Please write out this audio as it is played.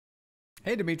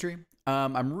Hey, Dimitri.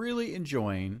 I'm really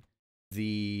enjoying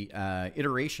the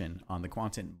iteration on the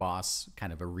Quantint boss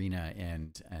kind of arena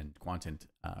and Quantint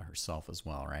herself as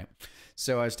well, right?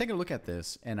 So I was taking a look at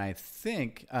this, and I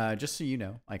think just so you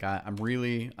know, like I'm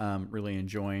really really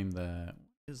enjoying the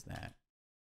what is that?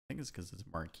 I think it's because it's a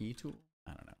marquee tool.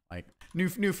 I don't know. Like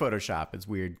new Photoshop. It's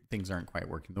weird. Things aren't quite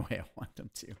working the way I want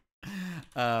them to.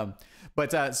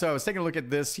 But so I was taking a look at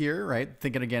this here, right?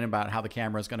 Thinking again about how the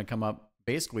camera is going to come up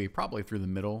basically probably through the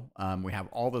middle. We have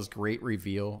all this great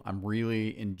reveal. I'm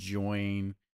really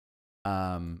enjoying,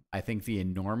 I think, the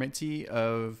enormity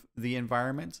of the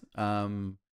environment.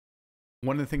 One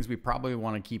of the things we probably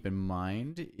want to keep in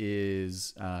mind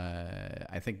is,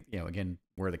 I think, again,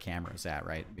 where the camera is at,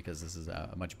 right? Because this is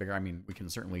a much bigger, I mean, we can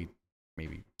certainly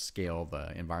maybe scale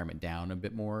the environment down a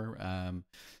bit more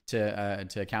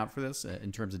to account for this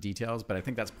in terms of details. But I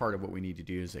think that's part of what we need to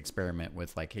do is experiment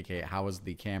with, like, okay, how is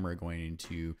the camera going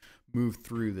to move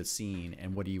through the scene,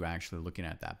 and what are you actually looking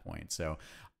at that point? So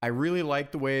I really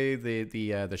like the way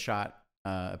the shot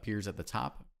appears at the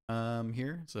top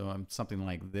here. So something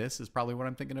like this is probably what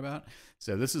I'm thinking about.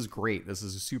 So this is great. This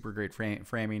is a super great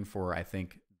framing for, I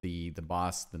think, the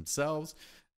boss themselves.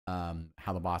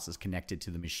 How the boss is connected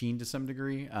to the machine to some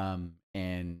degree,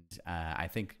 and I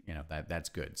think that's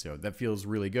good. So that feels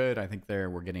really good. I think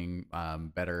we're getting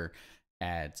better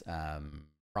at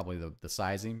probably the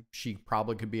sizing. She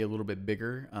probably could be a little bit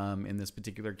bigger in this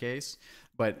particular case,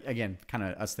 but again, kind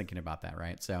of us thinking about that,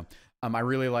 right? So I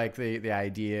really like the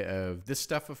idea of this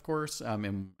stuff, of course,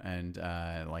 and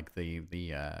like the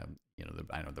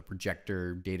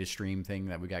projector data stream thing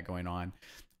that we got going on.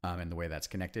 And the way that's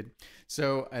connected.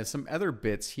 So some other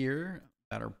bits here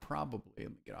that are probably,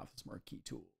 let me get off this marquee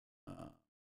tool. How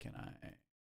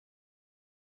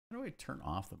do I turn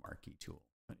off the marquee tool?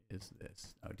 What is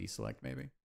this? Oh, deselect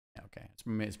maybe? Yeah, okay,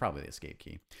 it's probably the escape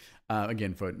key.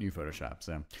 Again, new Photoshop.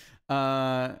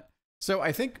 So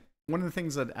I think one of the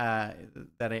things that I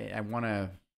want to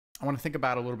think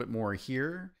about a little bit more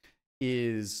here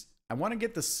is I want to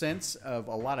get the sense of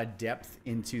a lot of depth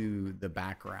into the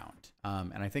background.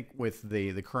 And I think with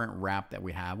the current wrap that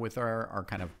we have with our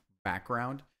kind of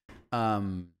background,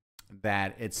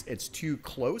 that it's too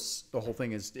close. The whole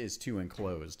thing is too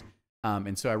enclosed.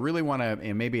 And so I really want to,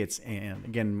 and maybe and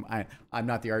again, I'm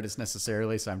not the artist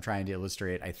necessarily, so I'm trying to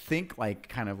illustrate. I think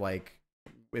kind of like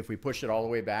if we push it all the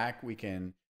way back, we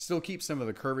can still keep some of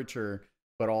the curvature,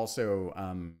 but also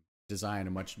design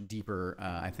a much deeper,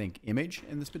 I think, image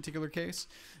in this particular case.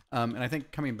 And I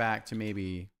think coming back to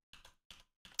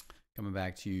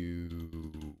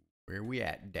where we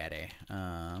at, daddy?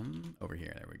 Over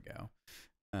here, there we go.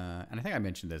 And I think I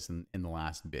mentioned this in the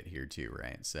last bit here too,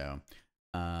 right? So,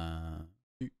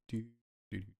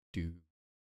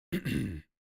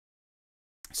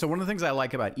 so one of the things I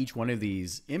like about each one of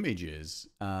these images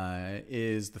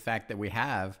is the fact that we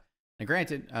have, and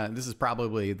granted, this is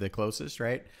probably the closest,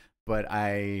 right? But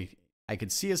I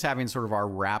could see us having sort of our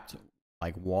wrapped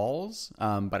like walls,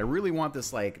 but I really want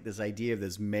this this idea of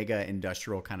this mega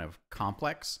industrial kind of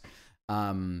complex,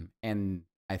 and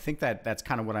I think that's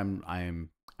kind of what I'm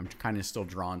kind of still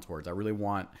drawn towards. I really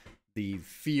want the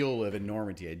feel of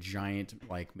enormity, a giant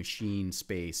like machine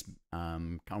space,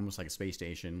 almost like a space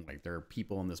station. Like there are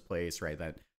people in this place, right?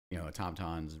 That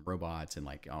automatons and robots and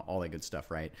like all that good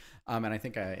stuff, right? And I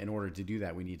think in order to do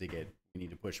that, we need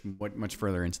to push much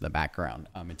further into the background,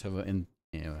 in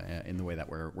the way that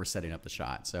we're setting up the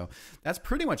shot. So that's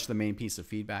pretty much the main piece of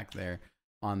feedback there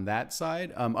on that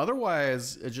side.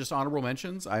 Otherwise, just honorable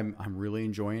mentions. I'm really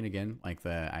enjoying again like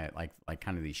like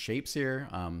kind of these shapes here.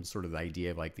 Sort of the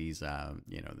idea of like these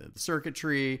the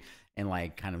circuitry and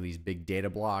like kind of these big data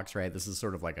blocks, right? This is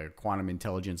sort of like a quantum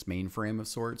intelligence mainframe of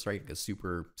sorts, right? Like a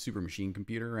super machine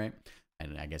computer, right?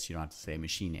 And I guess you don't have to say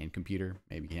machine and computer.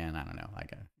 Maybe you can, I don't know,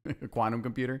 like a quantum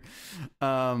computer.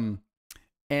 And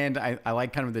I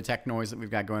like kind of the tech noise that we've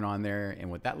got going on there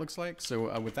and what that looks like.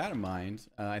 So with that in mind,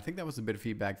 I think that was a bit of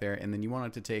feedback there. And then you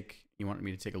wanted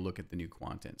me to take a look at the new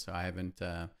Quantint. So I haven't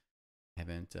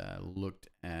looked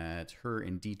at her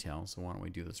in detail. So why don't we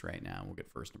do this right now? We'll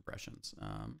get first impressions.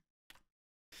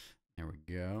 There we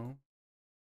go.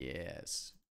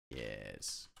 Yes.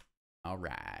 All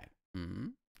right.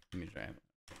 Let me try it.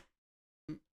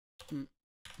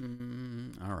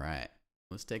 All right.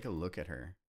 Let's take a look at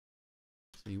her.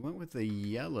 So you went with the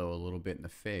yellow a little bit in the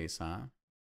face, huh?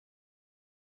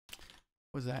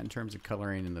 What was that in terms of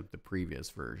coloring in the previous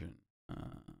version?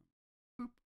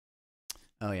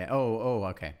 Oh yeah. Oh,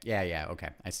 okay. Yeah. Okay.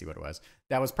 I see what it was.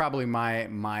 That was probably my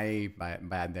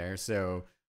bad there. So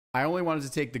I only wanted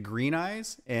to take the green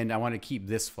eyes, and I want to keep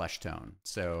this flesh tone.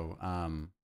 So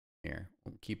here,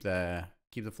 we'll keep the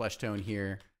flesh tone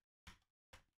here.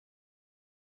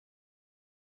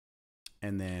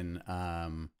 And then,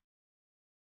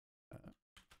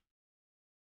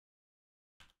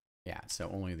 yeah, so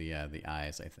only the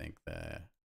eyes, I think. Yeah,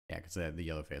 because the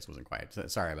yellow face wasn't quite. So,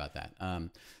 sorry about that.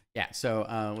 Yeah,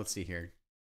 so let's see here.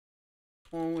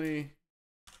 Only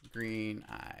green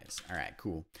eyes. All right,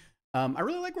 cool. I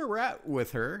really like where we're at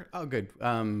with her. Oh, good.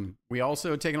 We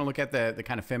also taking a look at the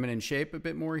kind of feminine shape a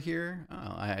bit more here.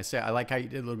 I like how you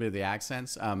did a little bit of the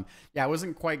accents. Yeah, I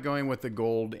wasn't quite going with the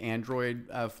gold Android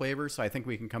flavor, so I think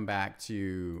we can come back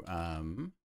to,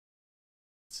 let's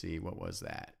see, what was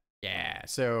that? Yeah,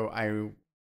 so I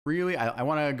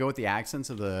want to go with the accents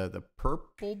of the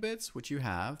purple bits, which you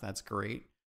have. That's great.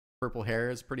 Purple hair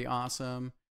is pretty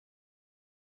awesome.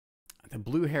 The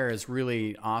blue hair is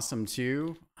really awesome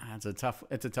too. It's a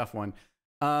tough one.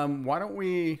 Why don't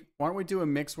we do a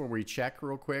mix where we check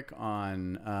real quick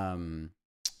on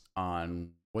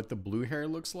what the blue hair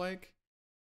looks like,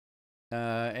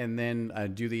 and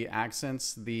then do the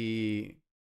accents. Because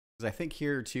I think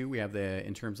here too we have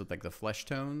in terms of like the flesh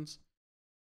tones.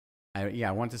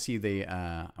 I want to see the take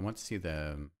a look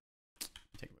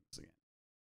at this again.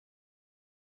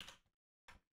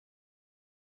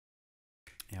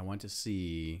 Yeah, I want to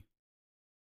see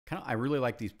I really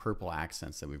like these purple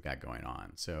accents that we've got going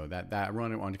on. So that I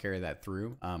really want to carry that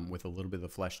through with a little bit of the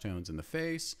flesh tones in the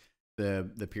face,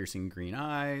 the piercing green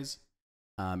eyes,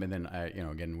 and then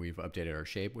again we've updated our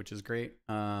shape, which is great.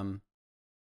 Yeah,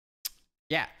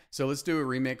 so let's do a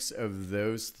remix of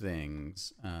those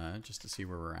things just to see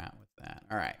where we're at with that.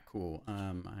 All right, cool.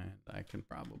 I can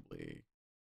probably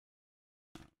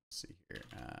let's see here.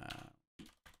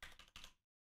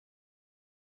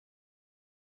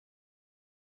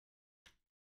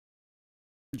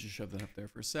 Just shove that up there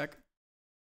for a sec.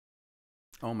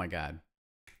 Oh my god.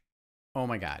 Oh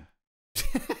my god.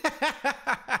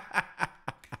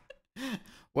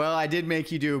 Well, I did make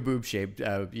you do a boob shape.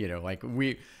 So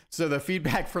the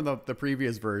feedback from the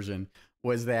previous version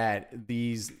was that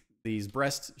these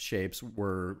breast shapes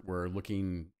were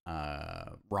looking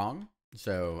wrong.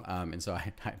 So and so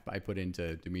I put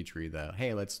into Dimitri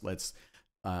hey, let's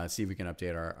see if we can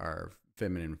update our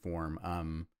feminine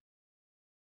form.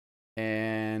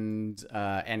 And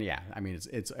yeah, I mean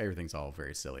it's everything's all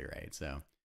very silly, right? So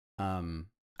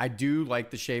I do like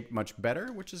the shape much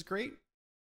better, which is great.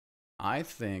 I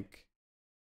think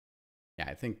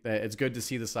that it's good to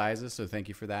see the sizes, so thank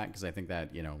you for that, because I think that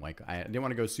I didn't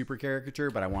want to go super caricature,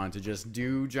 but I wanted to just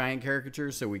do giant caricature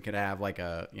so we could have like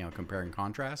a compare and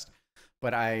contrast.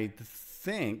 But I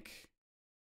think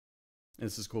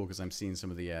this is cool because I'm seeing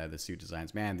some of the suit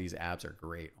designs. Man, these abs are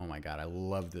great. Oh my god, I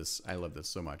love this. I love this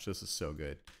so much. This is so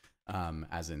good.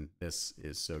 As in, this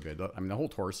is so good. I mean, the whole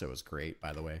torso is great,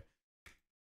 by the way.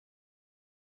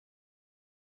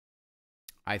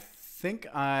 I think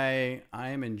I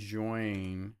am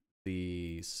enjoying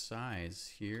the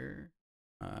size here,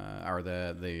 or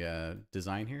the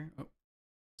design here. Oh,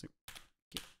 so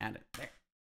add it there.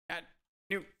 Add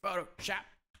new Photoshop.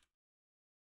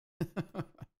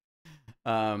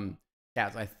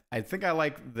 Yeah, I think I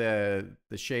like the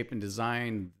shape and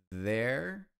design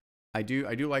there. I do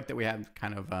like that we have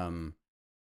kind of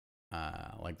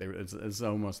like it's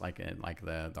almost like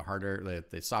the harder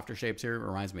the softer shapes here. It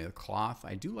reminds me of the cloth.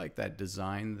 I do like that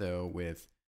design though with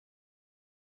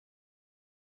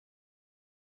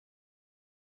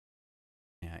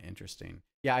interesting.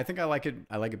 Yeah, I think I like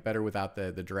it better without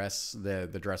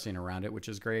the dressing around it, which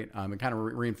is great. It kind of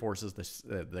reinforces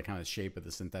the kind of shape of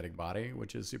the synthetic body,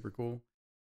 which is super cool.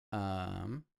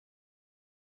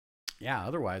 Yeah,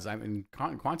 otherwise, I mean,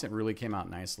 Quantint really came out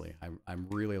nicely. I'm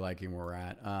really liking where we're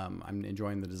at. I'm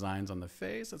enjoying the designs on the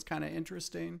face. That's kind of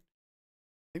interesting.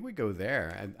 I think we go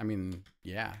there. I mean,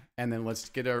 yeah. And then let's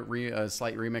get a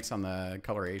slight remix on the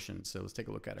coloration. So let's take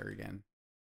a look at her again.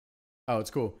 Oh,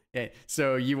 it's cool. Yeah.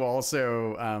 So you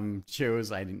also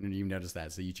chose, I didn't even notice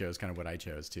that. So you chose kind of what I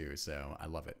chose too. So I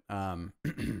love it.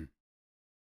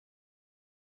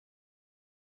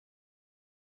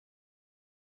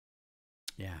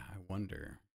 Yeah, I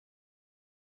wonder.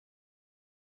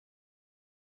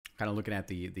 Kind of looking at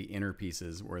the inner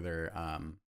pieces where they're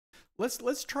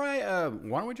let's try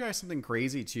why don't we try something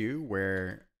crazy too,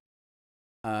 where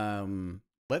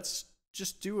let's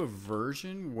just do a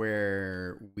version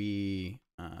where we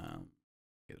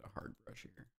get a hard brush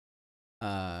here.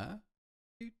 God,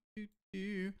 what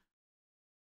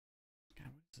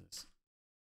is this?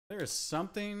 There is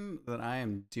something that I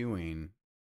am doing.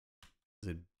 Is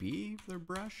it B for the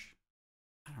brush?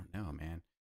 I don't know, man.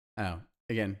 Oh,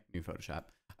 again, new Photoshop.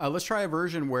 Let's try a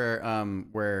version where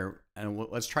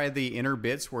let's try the inner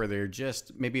bits where they're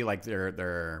just maybe like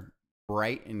they're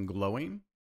bright and glowing.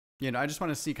 You know, I just want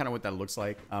to see kind of what that looks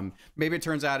like. Maybe it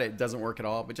turns out it doesn't work at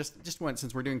all, but just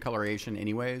since we're doing coloration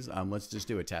anyways, let's just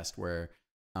do a test where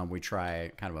we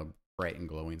try kind of a bright and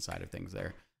glowing side of things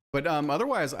there. But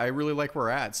otherwise, I really like where we're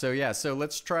at. So yeah, so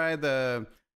let's try the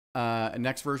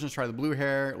next version. Let's try the blue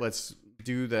hair. Let's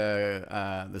do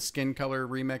the skin color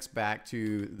remix back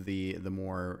to the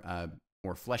more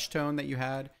flesh tone that you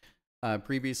had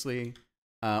previously.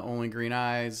 Only green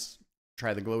eyes.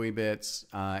 Try the glowy bits,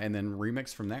 and then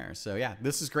remix from there. So yeah,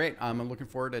 this is great. I'm looking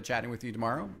forward to chatting with you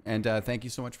tomorrow. And thank you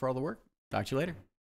so much for all the work. Talk to you later.